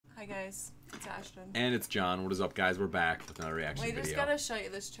Hi guys, it's Ashton. And it's John. What is up, guys? We're back with another reaction video. Wait, just gotta show you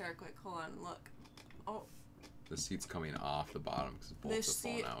this chair quick. Hold on, look. Oh. The seat's coming off the bottom because the bolts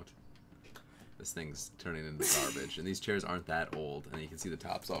have fallen out. This thing's turning into garbage. And these chairs aren't that old. And you can see the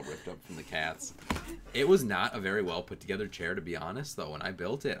top's all ripped up from the cats. It was not a very well put together chair, to be honest, though. When I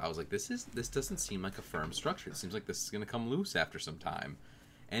built it, I was like, this doesn't seem like a firm structure. It seems like this is going to come loose after some time.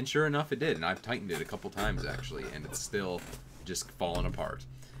 And sure enough, it did. And I've tightened it a couple times, actually. And it's still just falling apart.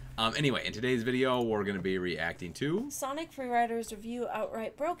 Anyway, in today's video, we're going to be reacting to Sonic Freerider's review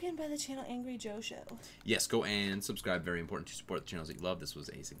outright broken by the channel Angry Joe Show. Yes, go and subscribe. Very important to support the channels that you love. This was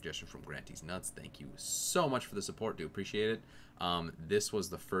a suggestion from Granty's Nuts. Thank you so much for the support. Do appreciate it. This was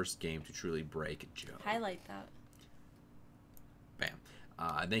the first game to truly break Joe. Highlight that. Bam.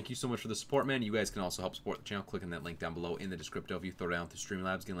 Thank you so much for the support, man. You guys can also help support the channel. Click on that link down below in the description. If you throw down to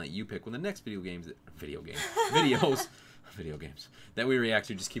Streamlabs, going to let you pick when the next videos that we react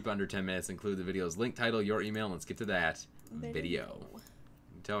to. Just keep under 10 minutes. Include the video's link, title, your email. And let's get to that video. You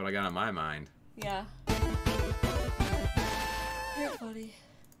can tell what I got on my mind. Yeah. Here, buddy.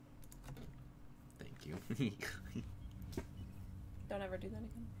 Thank you. Don't ever do that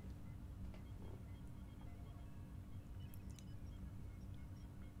again.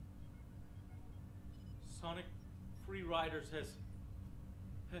 Sonic Freeriders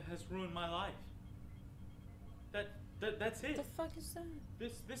has ruined my life. That's it. What the fuck is that?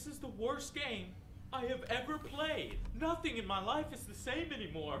 This is the worst game I have ever played. Nothing in my life is the same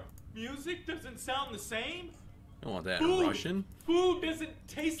anymore. Music doesn't sound the same. I don't want that in Russian. Food doesn't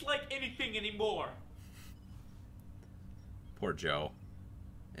taste like anything anymore. Poor Joe.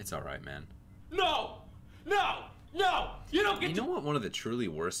 It's alright, man. No! No! No! You don't get You know what one of the truly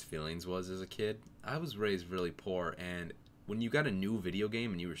worst feelings was as a kid? I was raised really poor, and when you got a new video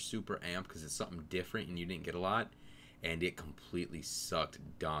game and you were super amped because it's something different and you didn't get a lot, and it completely sucked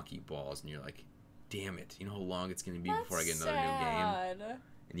donkey balls, and you're like, damn it, you know how long it's going to be before I get another new game?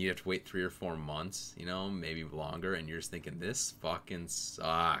 And you have to wait 3 or 4 months, you know, maybe longer, and you're just thinking, this fucking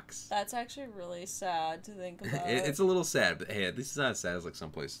sucks. That's actually really sad to think about. It's a little sad, but hey, at least it's not as sad as like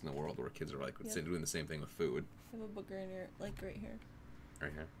some places in the world where kids are like doing the same thing with food. I have a booger in your, like, right here.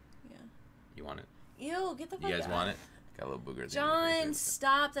 Right here? Yeah. You want it? Ew, get the fuck out. You guys want it? Got a little boogers. John,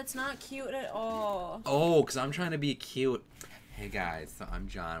 stop. That's not cute at all. Oh, because I'm trying to be cute. Hey, guys, so I'm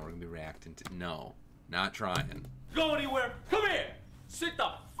John. We're going to be reacting to... No, not trying. Go anywhere. Come here. Sit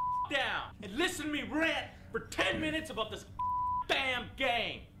the down and listen to me rant for 10 minutes about this damn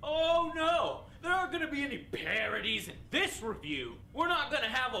game. Oh, no. There aren't going to be any parodies in this review. We're not going to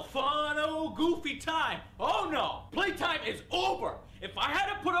have a fun, goofy time. Oh, no. Playtime is over. If I had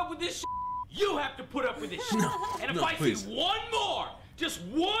to put up with this shit, you have to put up with this shit. And if I see one more, just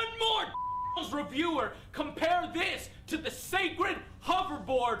one more reviewer compare this to the sacred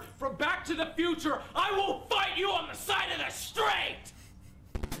hoverboard from Back to the Future, I will fight you on the side of the street!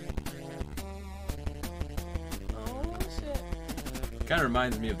 Oh, shit. Kind of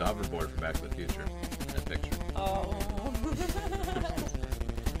reminds me of the hoverboard from Back to the Future. That picture. Oh.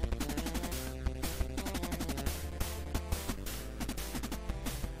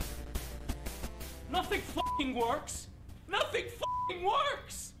 Nothing fucking works! Nothing fucking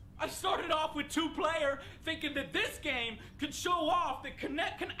works! I started off with 2-player thinking that this game could show off that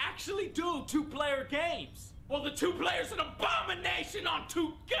Kinect can actually do 2-player games. Well, the 2-player's an abomination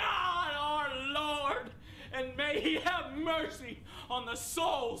unto God our Lord! And may He have mercy on the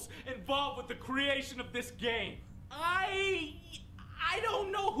souls involved with the creation of this game. I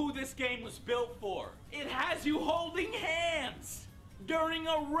don't know who this game was built for. It has you holding hands during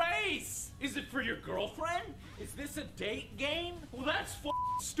a race. Is it for your girlfriend? Is this a date game? Well, that's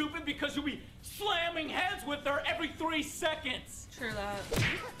stupid because you'll be slamming heads with her every 3 seconds. True that.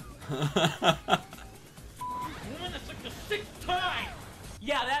 Man, that's like the 6th time.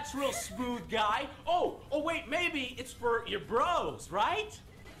 Yeah, that's real smooth, guy. Oh, wait, maybe it's for your bros, right?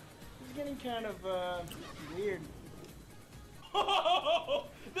 It's getting kind of, weird. Oh,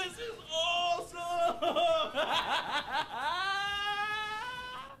 this is awesome!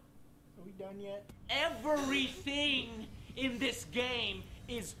 Are we done yet? Everything in this game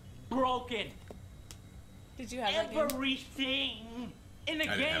is broken. Did you have that game? Everything! In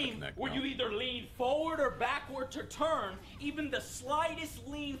a game where you either lean forward or backward to turn, even the slightest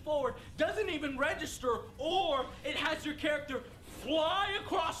lean forward doesn't even register, or it has your character fly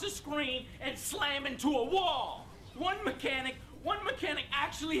across the screen and slam into a wall. One mechanic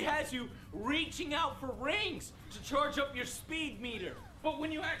actually has you reaching out for rings to charge up your speed meter. But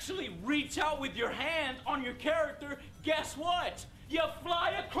when you actually reach out with your hand on your character, guess what? You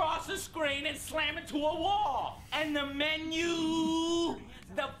fly across the screen and slam into a wall. And the menu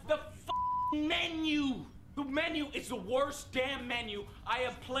The f***ing menu. The menu is the worst damn menu I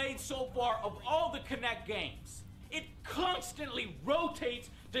have played so far of all the Kinect games. It constantly rotates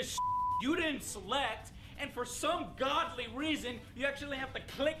the you didn't select, and for some godly reason, you actually have to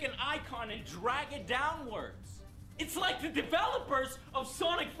click an icon and drag it downwards. It's like the developers of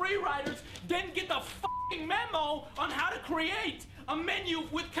Sonic Freeriders didn't get the f***ing memo on how to create a menu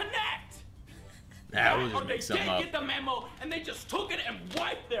with Kinect. Or they did get the memo, and they just took it and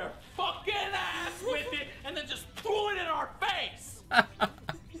wiped their fucking ass with it, and then just threw it in our face.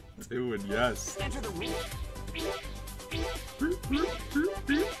 Dude, yes. Enter the room.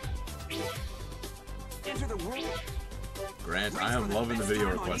 Enter the room. Grant, I am loving the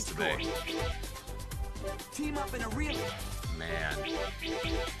video request today. Team up in a real. Man.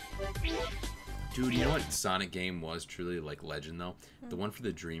 Dude, you know what Sonic game was truly like legend though? The one for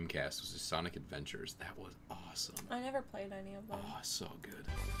the Dreamcast was the Sonic Adventures. That was awesome. I never played any of them. Oh, so good.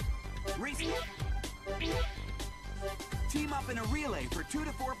 Race. Team up in a relay for 2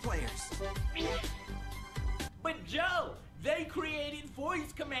 to 4 players. But Joe, they created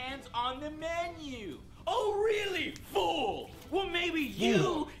voice commands on the menu. Oh really, fool? Well maybe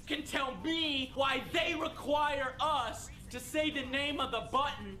you can tell me why they require us to say the name of the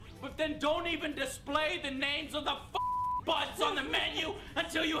button, but then don't even display the names of the buttons on the menu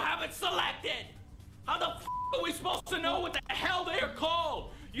until you have it selected. How the are we supposed to know what the hell they are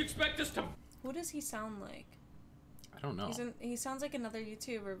called? You expect us to... Who does he sound like? I don't know. He sounds like another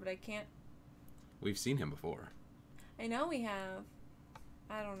YouTuber, but I can't... We've seen him before. I know we have.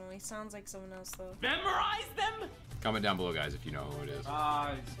 I don't know. He sounds like someone else, though. Memorize them? Comment down below, guys, if you know who it is. It's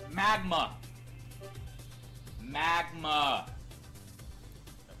Magma. Magma.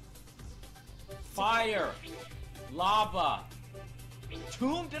 Fire. Lava.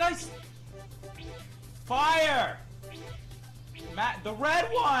 Tomb? Did I... Fire. The red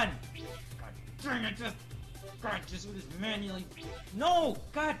one. God dang it, just manually... No,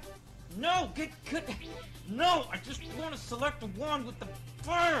 God. No, no, I just want to select the one with the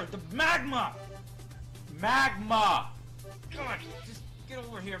fire, the magma. Magma. God, just get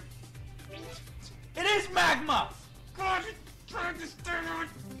over here. It is magma. God, this thing.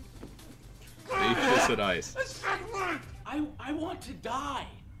 Leaf at ice. I want to die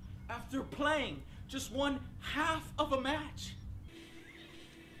after playing just one half of a match.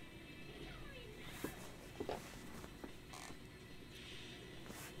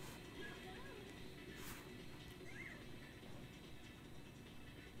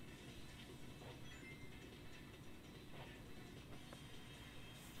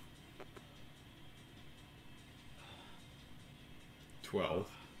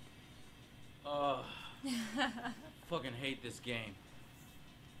 Fucking hate this game.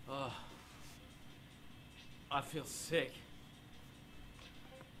 I feel sick.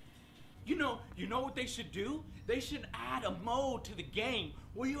 You know what they should do? They should add a mode to the game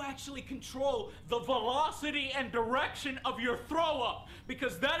where you actually control the velocity and direction of your throw up,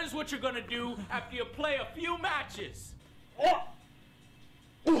 because that is what you're gonna do after you play a few matches.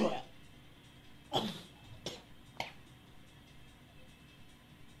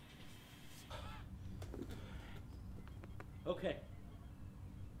 Okay.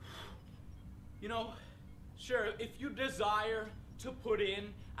 You know, sure, if you desire to put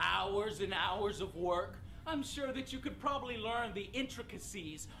in hours and hours of work, I'm sure that you could probably learn the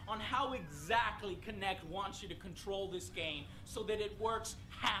intricacies on how exactly Kinect wants you to control this game so that it works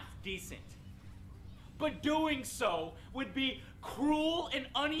half decent. But doing so would be cruel and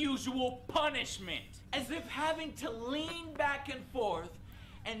unusual punishment, as if having to lean back and forth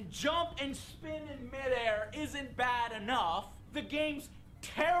and jump and spin in midair isn't bad enough. The game's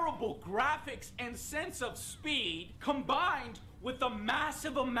terrible graphics and sense of speed, combined with a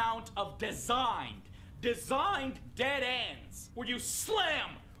massive amount of designed dead ends, where you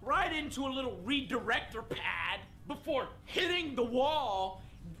slam right into a little redirector pad before hitting the wall,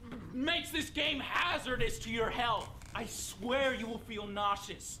 makes this game hazardous to your health. I swear you will feel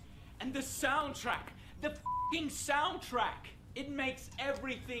nauseous. And the soundtrack, the f***ing soundtrack, it makes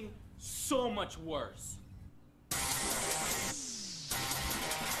everything so much worse.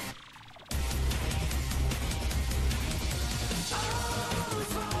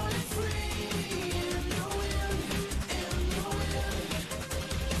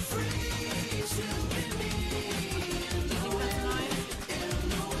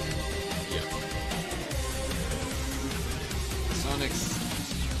 Sonic's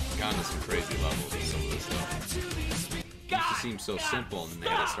gone to some crazy levels with some of this stuff. It just seems so simple, and they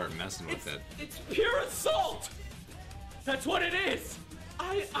had to start messing with it. It's pure assault! That's what it is!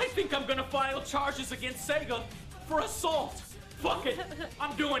 I think I'm gonna file charges against Sega for assault, Fuck it.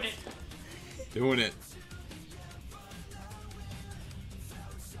 I'm doing it. Doing it.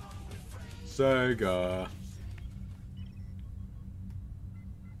 Sega.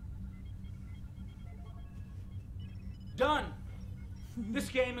 Done. This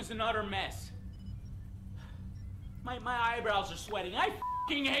game is an utter mess. My eyebrows are sweating. I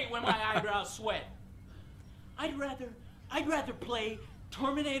fucking hate when my eyebrows sweat. I'd rather play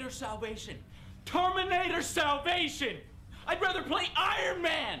Terminator Salvation. Terminator Salvation! I'd rather play Iron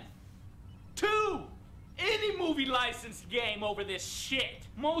Man 2! Any movie licensed game over this shit.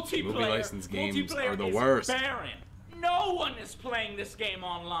 Multiplayer. Movie licensed games are the is worst. Barren. No one is playing this game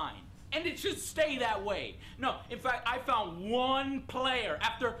online. And it should stay that way. No, in fact, I found one player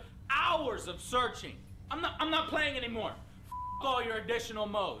after hours of searching. I'm not playing anymore. F all your additional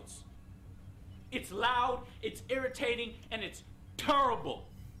modes. It's loud, it's irritating, and it's terrible.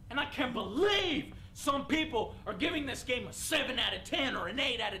 And I can't believe some people are giving this game a 7 out of 10 or an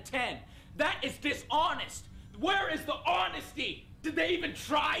 8 out of 10. That is dishonest. Where is the honesty? Did they even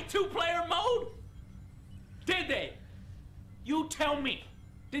try two-player mode? Did they? You tell me.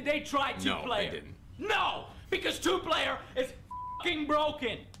 Did they try two-player? No, they didn't. No, because two-player is fucking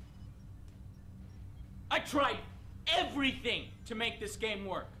broken. I tried everything to make this game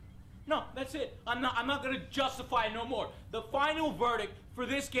work. No, that's it. I'm not gonna justify it no more. The final verdict for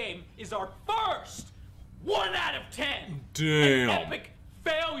this game is our first 1 out of 10. Damn. An epic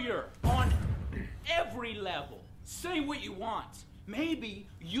failure on every level. Say what you want. Maybe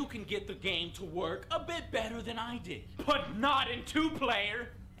you can get the game to work a bit better than I did, but not in two-player.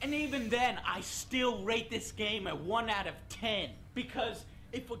 And even then, I still rate this game at 1 out of 10. Because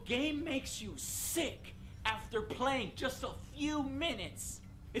if a game makes you sick after playing just a few minutes,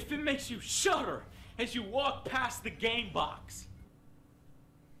 if it makes you shudder as you walk past the game box,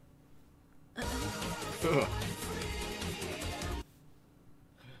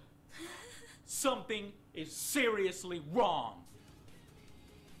 something is seriously wrong.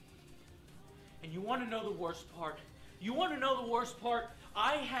 And you want to know the worst part? You want to know the worst part?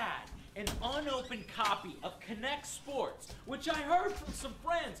 I had an unopened copy of Connect Sports, which I heard from some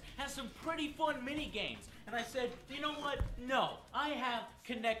friends has some pretty fun mini games. And I said, you know what? No, I have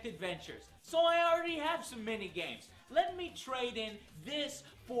Connect Adventures. So I already have some mini games. Let me trade in this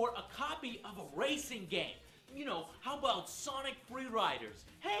for a copy of a racing game. You know, how about Sonic Free Riders?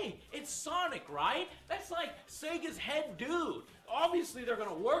 Hey, it's Sonic, right? That's like Sega's head dude. Obviously, they're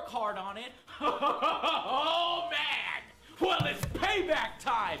gonna work hard on it. Oh, man! Well, it's payback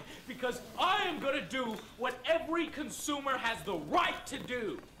time, because I am gonna do what every consumer has the right to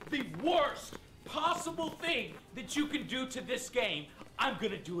do. The worst possible thing that you can do to this game, I'm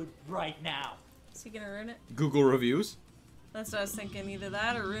gonna do it right now. Is he gonna ruin it? Google reviews? That's what I was thinking. Either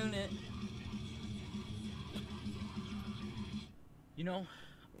that or ruin it. You know,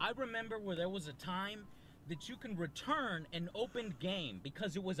 I remember where there was a time that you can return an opened game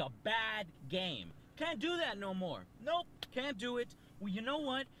because it was a bad game. Can't do that no more. Nope, can't do it. Well, you know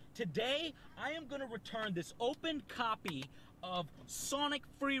what? Today, I am gonna return this opened copy of Sonic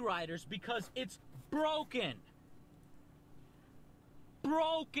Free Riders because it's broken.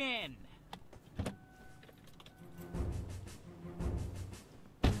 Broken!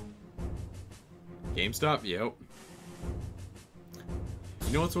 GameStop? Yep.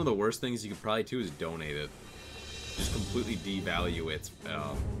 You know what's one of the worst things you could probably do is donate it. Just completely devalue its,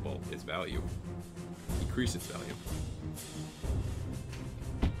 well, its value. Decrease its value.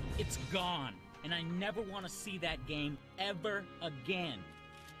 It's gone, and I never want to see that game ever again.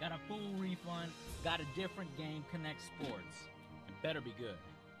 Got a full refund, got a different game, Connect Sports. It better be good.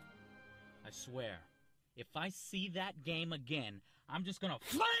 I swear, if I see that game again, I'm just gonna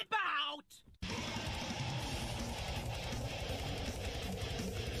flip out!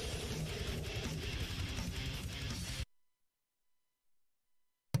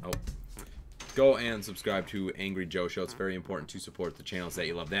 Oh. Go and subscribe to Angry Joe Show. It's very important to support the channels that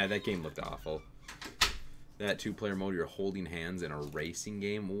you love. That game looked awful. That two-player mode, you're holding hands in a racing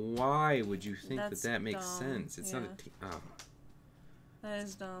game. Why would you think that makes sense? It's not a... Oh. That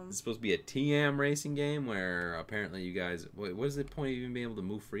is dumb. It's supposed to be a TM racing game where apparently you guys... What is the point of even being able to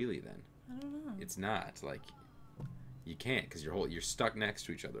move freely then? I don't know. It's not. Like, you can't because you're stuck next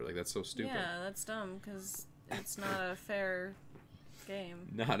to each other. Like, that's so stupid. Yeah, that's dumb because it's not a fair game.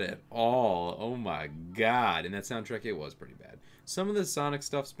 Not at all. Oh my god. And that soundtrack, it was pretty bad. Some of the Sonic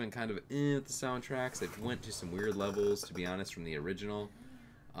stuff's been kind of with the soundtracks. It went to some weird levels, to be honest, from the original.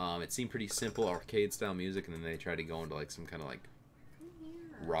 It seemed pretty simple, arcade-style music, and then they tried to go into like some kind of like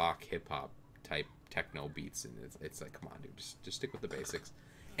rock, hip-hop type techno beats, and it's like, come on, dude, just stick with the basics.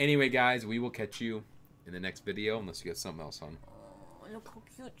 Anyway, guys, we will catch you in the next video, unless you get something else on. Oh, look how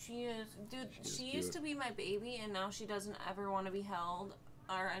cute she is. Dude, she cute. used to be my baby, and now she doesn't ever want to be held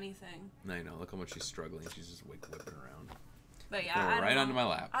or anything. I know. Look how much she's struggling. She's just whipping around. But yeah, right onto my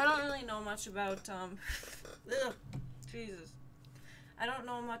lap. I don't really know much about, ugh, Jesus. I don't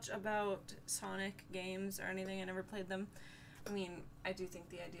know much about Sonic games or anything. I never played them. I mean, I do think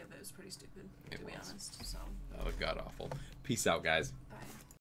the idea of it was pretty stupid, to be honest. So. Oh, god awful. Peace out, guys. Bye.